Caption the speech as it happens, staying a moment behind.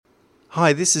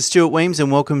Hi, this is Stuart Weems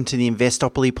and welcome to the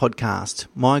Investopoly podcast.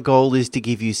 My goal is to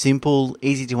give you simple,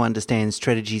 easy to understand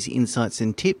strategies, insights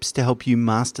and tips to help you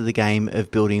master the game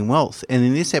of building wealth. And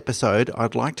in this episode,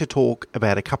 I'd like to talk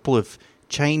about a couple of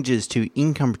changes to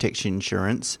income protection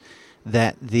insurance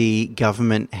that the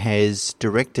government has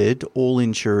directed all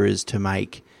insurers to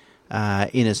make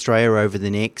in Australia over the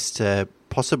next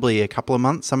possibly a couple of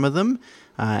months, some of them,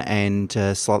 and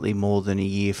slightly more than a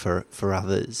year for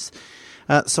others.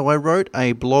 So I wrote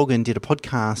a blog and did a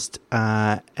podcast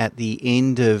at the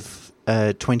end of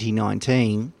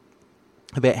 2019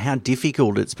 about how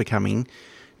difficult it's becoming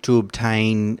to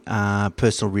obtain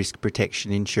personal risk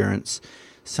protection insurance,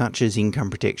 such as income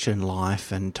protection,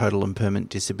 life and total and permanent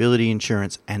disability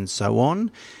insurance and so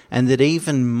on, and that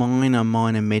even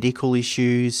minor medical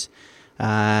issues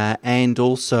and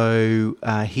also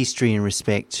history in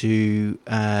respect to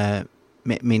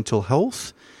mental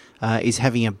health is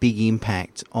having a big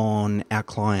impact on our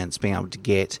clients being able to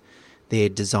get their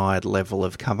desired level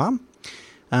of cover.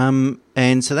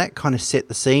 And so that kind of set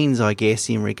the scenes, I guess,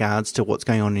 in regards to what's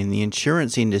going on in the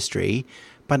insurance industry.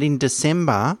 But in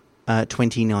December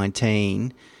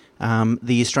 2019,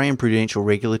 the Australian Prudential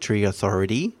Regulatory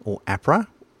Authority, or APRA,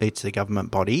 it's a government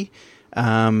body,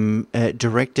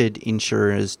 directed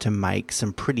insurers to make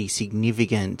some pretty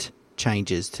significant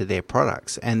changes to their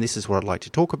products. And this is what I'd like to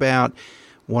talk about.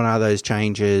 What are those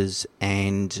changes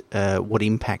and what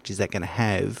impact is that going to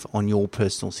have on your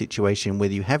personal situation,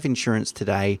 whether you have insurance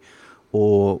today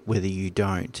or whether you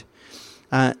don't?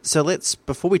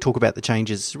 Before we talk about the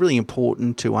changes, it's really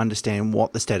important to understand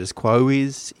what the status quo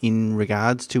is in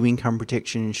regards to income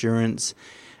protection insurance.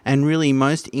 And really,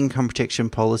 most income protection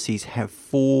policies have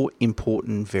four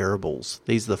important variables.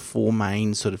 These are the four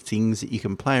main sort of things that you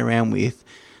can play around with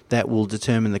that will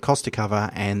determine the cost of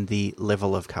cover and the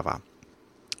level of cover.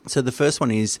 So the first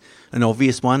one is an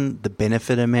obvious one, the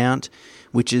benefit amount,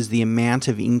 which is the amount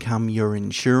of income you're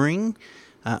insuring.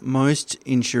 Most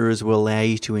insurers will allow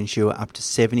you to insure up to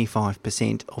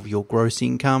 75% of your gross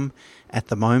income at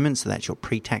the moment, so that's your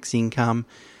pre-tax income.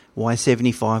 Why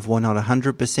 75? Why not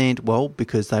 100%? Well,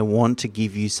 because they want to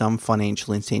give you some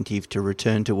financial incentive to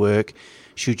return to work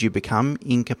should you become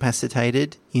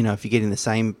incapacitated. You know, if you're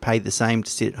getting paid the same to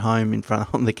sit at home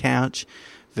on the couch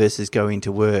versus going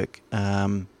to work,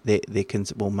 they're going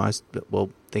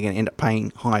to end up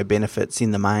paying higher benefits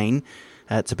in the main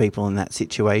to people in that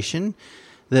situation.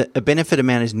 A benefit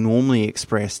amount is normally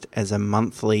expressed as a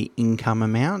monthly income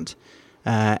amount,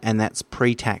 and that's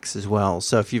pre-tax as well.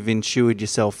 So if you've insured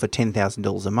yourself for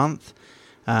 $10,000 a month,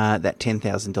 that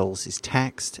 $10,000 is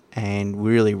taxed and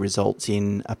really results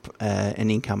in an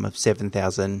income of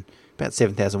about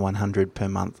 $7,100 per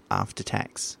month after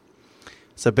tax.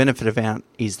 So benefit amount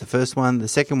is the first one. The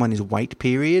second one is wait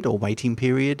period or waiting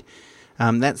period.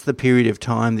 That's the period of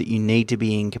time that you need to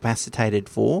be incapacitated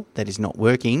for, that is not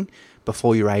working,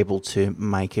 before you're able to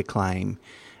make a claim.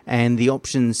 And the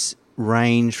options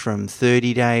range from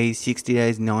 30 days, 60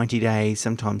 days, 90 days,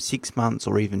 sometimes 6 months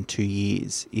or even 2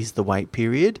 years is the wait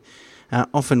period.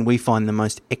 Often we find the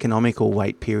most economical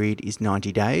wait period is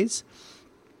 90 days.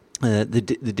 The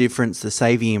difference, the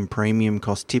saving in premium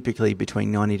cost typically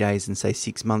between 90 days and say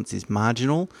 6 months is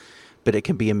marginal, but it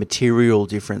can be a material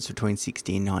difference between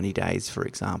 60 and 90 days, for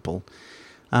example.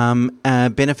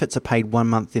 Benefits are paid 1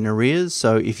 month in arrears.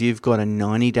 So if you've got a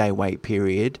 90-day wait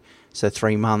period, so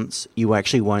 3 months, you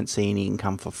actually won't see any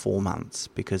income for 4 months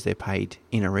because they're paid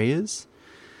in arrears.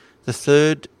 The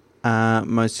third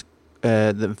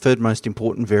most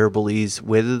important variable is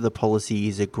whether the policy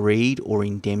is agreed or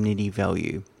indemnity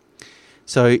value.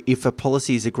 So if a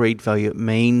policy is agreed value, it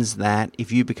means that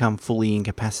if you become fully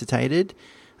incapacitated,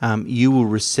 you will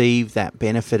receive that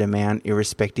benefit amount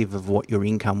irrespective of what your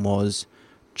income was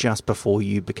just before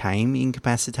you became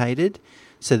incapacitated.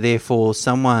 So therefore,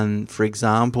 someone, for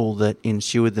example, that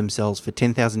insured themselves for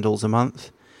 $10,000 a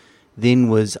month, then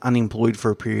was unemployed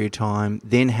for a period of time,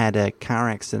 then had a car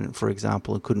accident, for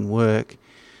example, and couldn't work,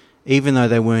 even though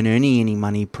they weren't earning any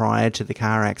money prior to the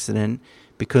car accident,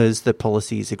 because the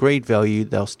policy is agreed value,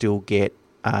 they'll still get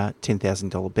a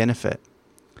 $10,000 benefit.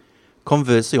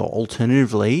 Conversely, or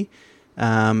alternatively,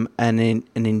 an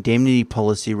indemnity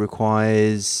policy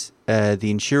requires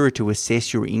the insurer to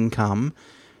assess your income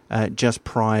just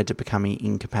prior to becoming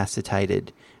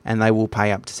incapacitated, and they will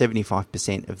pay up to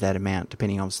 75% of that amount,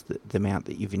 depending on the amount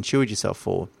that you've insured yourself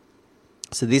for.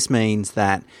 So this means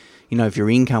that, you know, if your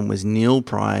income was nil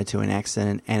prior to an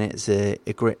accident and it's an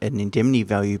indemnity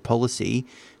value policy,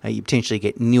 you potentially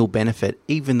get nil benefit,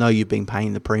 even though you've been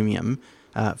paying the premium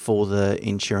for the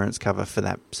insurance cover for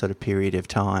that sort of period of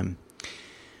time.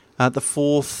 The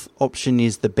fourth option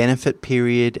is the benefit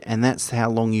period, and that's how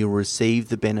long you'll receive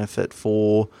the benefit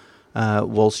for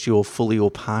whilst you're fully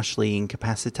or partially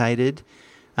incapacitated.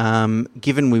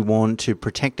 Given we want to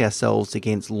protect ourselves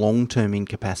against long-term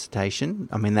incapacitation,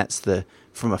 I mean, that's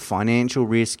from a financial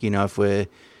risk. If we're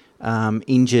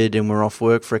injured and we're off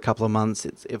work for a couple of months,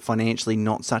 it's financially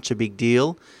not such a big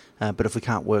deal. But if we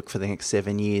can't work for the next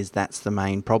 7 years, that's the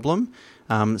main problem.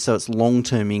 So it's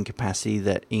long-term incapacity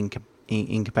that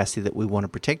we want to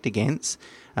protect against.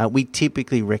 We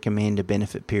typically recommend a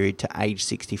benefit period to age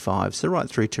 65, so right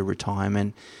through to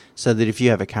retirement, so that if you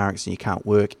have a car accident and you can't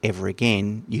work ever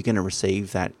again, you're going to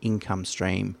receive that income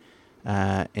stream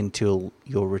until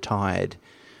you're retired.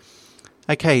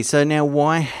 Okay, so now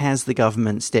why has the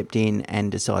government stepped in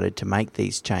and decided to make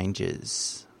these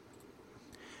changes?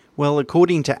 Well,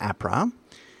 according to APRA,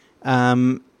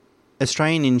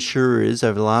 Australian insurers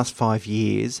over the last 5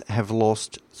 years have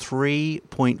lost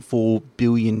 $3.4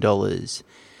 billion.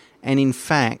 And in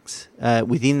fact,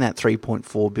 within that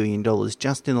 $3.4 billion,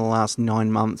 just in the last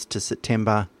 9 months to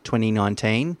September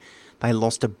 2019, they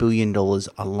lost $1 billion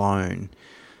alone.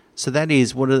 So that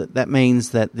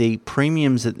means that the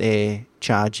premiums that they're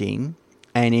charging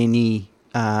and any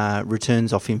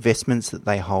returns off investments that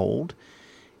they hold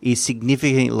is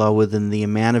significantly lower than the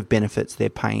amount of benefits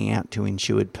they're paying out to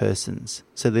insured persons.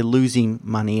 So they're losing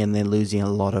money, and they're losing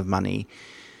a lot of money.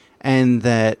 And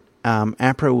that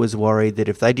APRA was worried that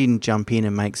if they didn't jump in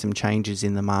and make some changes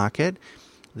in the market,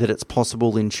 that it's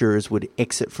possible insurers would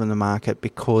exit from the market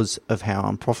because of how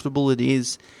unprofitable it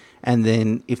is. And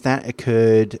then if that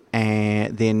occurred,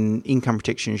 then income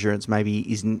protection insurance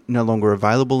maybe is no longer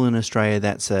available in Australia.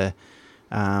 That's to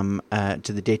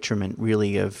the detriment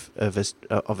really of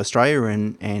Australia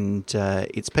and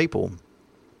its people.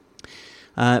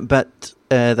 But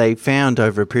they found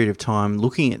over a period of time,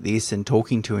 looking at this and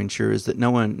talking to insurers, that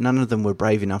none of them were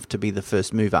brave enough to be the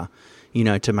first mover,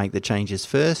 to make the changes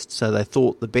first. So they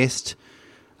thought the best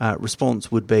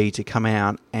response would be to come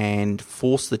out and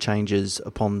force the changes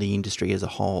upon the industry as a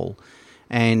whole.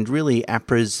 And really,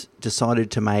 APRA's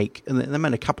decided to they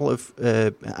made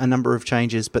a number of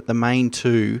changes, but the main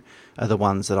two are the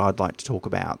ones that I'd like to talk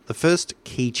about. The first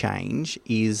key change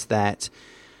is that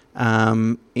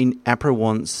APRA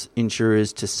wants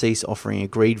insurers to cease offering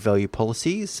agreed value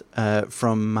policies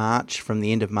from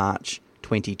the end of March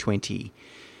 2020.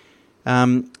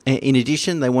 In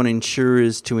addition, they want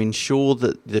insurers to ensure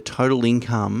that the total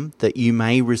income that you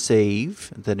may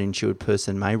receive, that an insured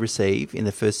person may receive in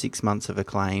the first 6 months of a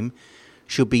claim,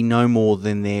 should be no more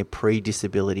than their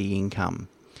pre-disability income.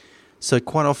 So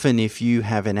quite often, if you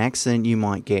have an accident, you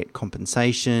might get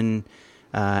compensation,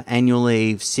 annual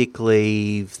leave, sick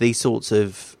leave, these sorts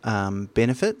of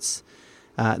benefits.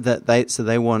 So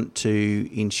they want to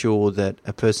ensure that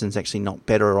a person's actually not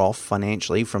better off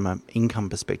financially from an income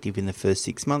perspective in the first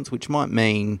 6 months, which might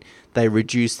mean they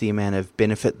reduce the amount of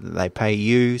benefit that they pay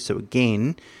you. So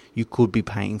again, you could be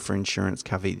paying for insurance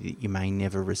cover that you may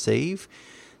never receive.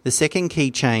 The second key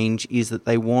change is that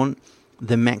they want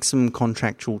the maximum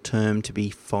contractual term to be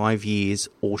 5 years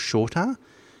or shorter,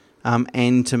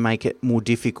 and to make it more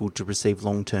difficult to receive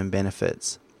long-term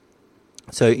benefits.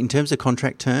 So in terms of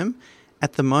contract term,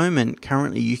 at the moment,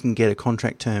 currently you can get a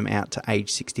contract term out to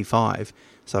age 65.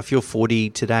 So if you're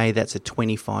 40 today, that's a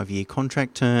 25-year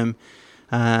contract term.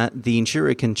 The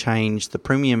insurer can change the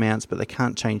premium amounts, but they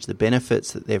can't change the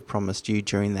benefits that they've promised you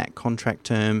during that contract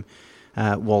term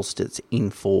whilst it's in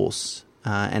force.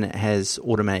 And it has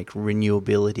automatic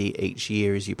renewability each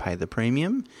year as you pay the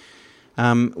premium.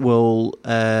 APRA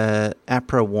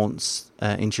wants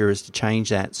insurers to change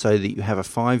that so that you have a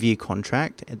 5-year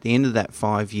contract. At the end of that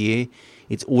 5 year,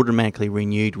 it's automatically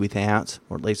renewed without,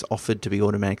 or at least offered to be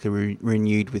automatically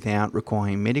renewed without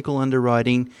requiring medical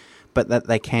underwriting, but that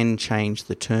they can change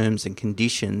the terms and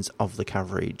conditions of the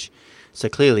coverage. So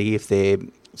clearly, if they're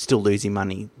still losing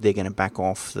money, they're going to back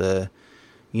off the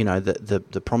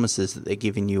promises that they're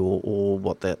giving you or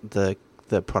what the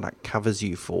product covers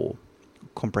you for.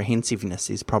 Comprehensiveness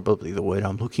is probably the word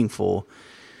I'm looking for.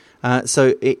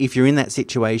 So if you're in that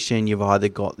situation, you've either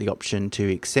got the option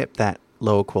to accept that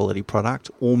lower quality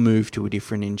product or move to a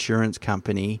different insurance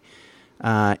company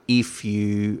if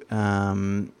you're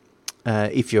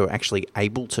actually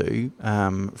able to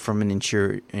from an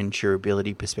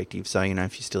insurability perspective. So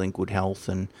if you're still in good health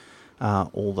and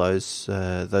all those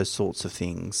sorts of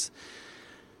things.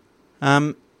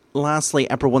 Lastly,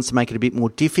 APRA wants to make it a bit more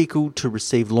difficult to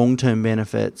receive long-term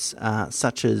benefits,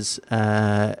 such as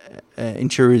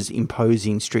insurers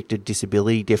imposing stricter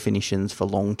disability definitions for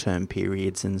long-term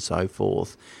periods and so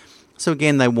forth. So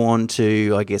again, they want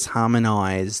to,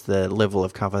 harmonise the level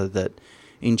of cover that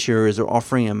insurers are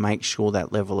offering and make sure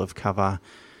that level of cover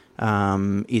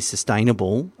is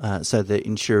sustainable, so that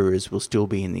insurers will still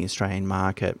be in the Australian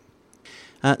market.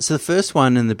 So the first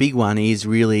one and the big one is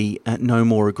really no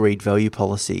more agreed value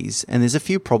policies. And there's a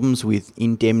few problems with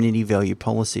indemnity value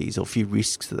policies, or a few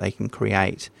risks that they can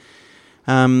create.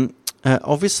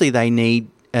 Obviously, they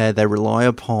rely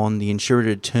upon the insurer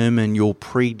to determine your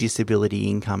pre-disability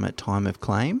income at time of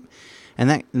claim.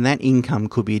 And that income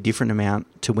could be a different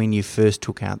amount to when you first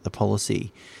took out the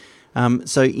policy.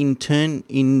 So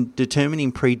in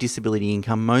determining pre-disability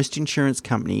income, most insurance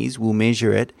companies will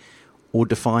measure it or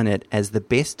define it as the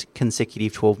best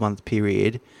consecutive 12-month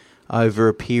period over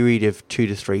a period of 2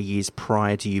 to 3 years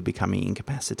prior to you becoming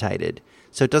incapacitated.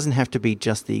 So it doesn't have to be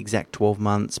just the exact 12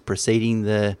 months preceding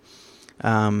the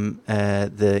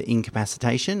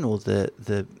incapacitation or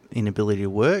the inability to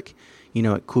work.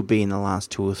 It could be in the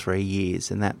last 2 or 3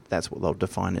 years, and that's what they'll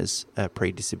define as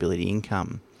pre-disability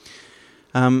income.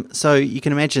 So you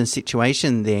can imagine a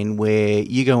situation then where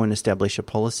you go and establish a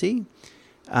policy,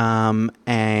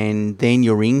 and then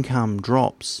your income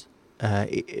drops,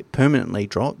 it permanently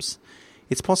drops.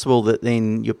 It's possible that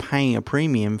then you're paying a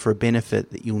premium for a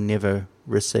benefit that you'll never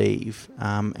receive,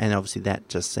 and obviously that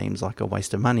just seems like a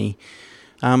waste of money.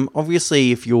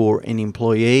 Obviously, if you're an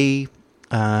employee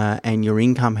and your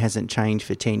income hasn't changed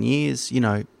for 10 years,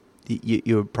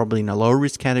 you're probably in a lower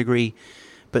risk category.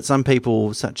 But some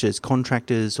people, such as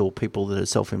contractors or people that are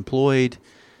self-employed,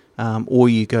 or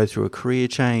you go through a career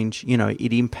change,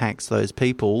 it impacts those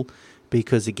people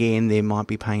because, again, they might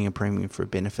be paying a premium for a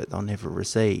benefit they'll never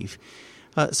receive.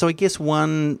 So I guess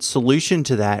one solution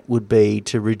to that would be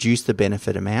to reduce the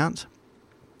benefit amount,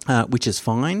 which is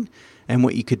fine. And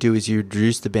what you could do is you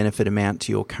reduce the benefit amount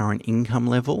to your current income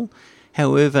level.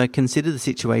 However, consider the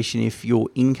situation if your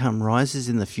income rises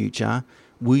in the future.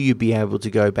 Will you be able to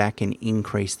go back and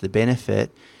increase the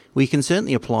benefit? We can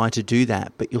certainly apply to do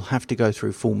that, but you'll have to go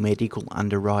through full medical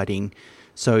underwriting.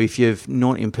 So if you've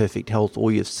not in perfect health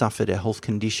or you've suffered a health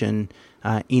condition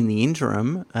in the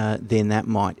interim, then that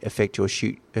might affect your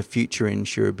future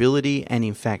insurability. And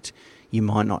in fact, you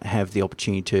might not have the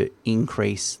opportunity to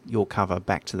increase your cover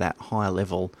back to that higher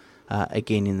level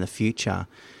again in the future.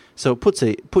 So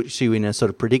it puts you in a sort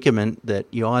of predicament that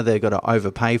you either got to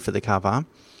overpay for the cover,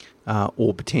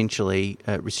 or potentially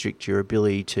restrict your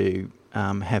ability to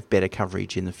have better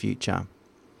coverage in the future.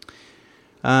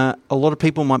 A lot of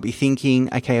people might be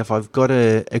thinking, okay, if I've got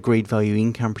a agreed value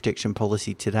income protection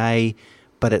policy today,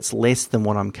 but it's less than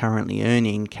what I'm currently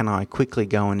earning, can I quickly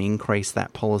go and increase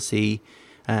that policy?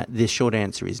 The short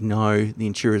answer is no. The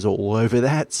insurers are all over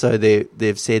that. So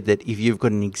they've said that if you've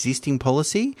got an existing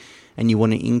policy and you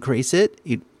want to increase it,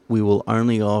 we will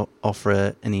only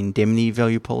offer an indemnity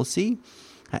value policy.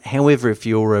 However, if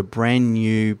you're a brand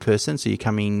new person, so you're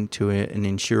coming to an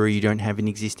insurer, you don't have an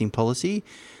existing policy,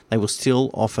 they will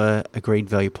still offer agreed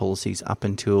value policies up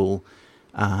until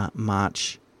 31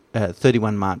 March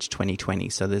 2020.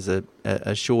 So there's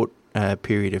a short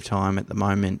period of time at the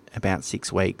moment, about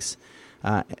 6 weeks,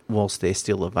 whilst they're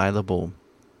still available.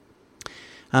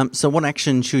 So what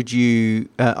action should you...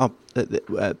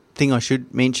 thing I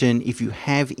should mention, if you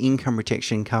have income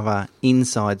protection cover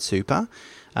inside super,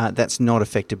 that's not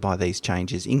affected by these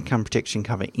changes. Income protection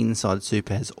cover inside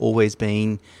super has always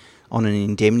been on an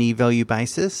indemnity value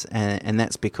basis, and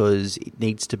that's because it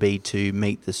needs to be to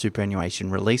meet the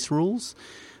superannuation release rules.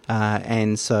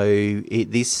 And so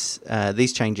these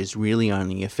changes really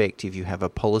only affect if you have a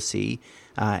policy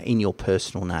in your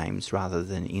personal names rather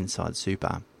than inside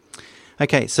super.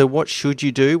 Okay, so what should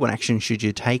you do? What action should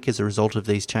you take as a result of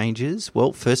these changes?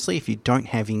 Well, firstly, if you don't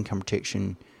have income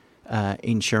protection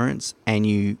insurance and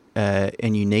you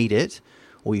need it,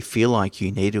 or you feel like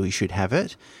you need it or you should have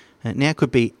it, now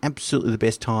could be absolutely the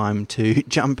best time to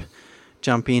jump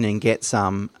in and get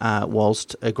some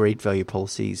whilst agreed value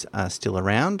policies are still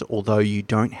around, although you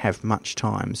don't have much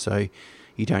time, so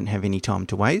you don't have any time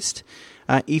to waste.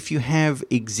 If you have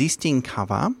existing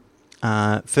cover,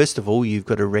 first of all, you've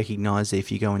got to recognise that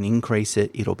if you go and increase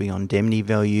it, it'll be on indemnity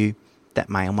value. That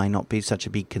may or may not be such a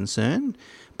big concern.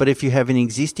 But if you have an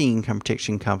existing income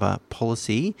protection cover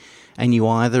policy and you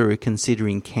either are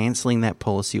considering cancelling that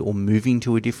policy or moving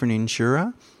to a different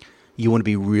insurer, you want to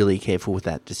be really careful with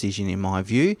that decision, in my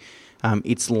view.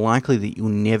 It's likely that you'll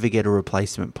never get a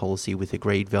replacement policy with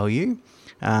agreed value.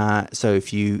 So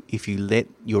if you let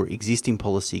your existing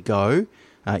policy go,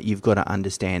 you've got to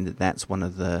understand that that's one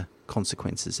of the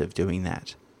consequences of doing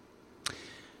that.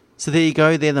 So there you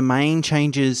go. They're the main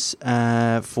changes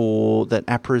that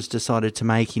APRA has decided to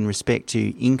make in respect to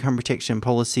income protection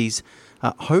policies.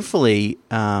 Hopefully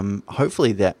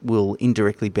that will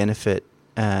indirectly benefit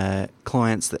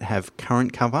clients that have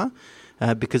current cover,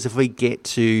 because if we get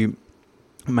to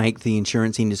make the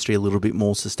insurance industry a little bit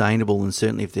more sustainable, and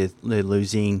certainly if they're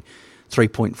losing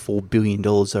 $3.4 billion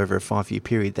over a 5-year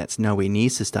period, that's nowhere near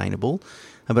sustainable.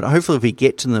 But hopefully if we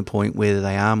get to the point where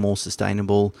they are more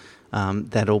sustainable,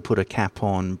 that'll put a cap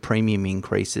on premium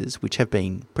increases, which have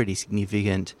been pretty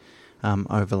significant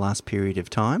over the last period of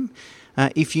time.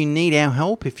 If you need our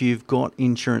help, if you've got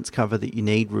insurance cover that you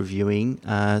need reviewing,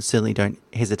 certainly don't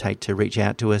hesitate to reach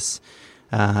out to us.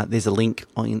 There's a link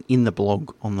in the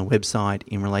blog on the website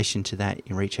in relation to that. You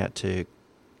can reach out to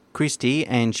Christy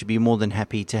and she'll be more than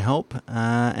happy to help.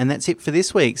 And that's it for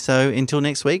this week. So until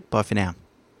next week, bye for now.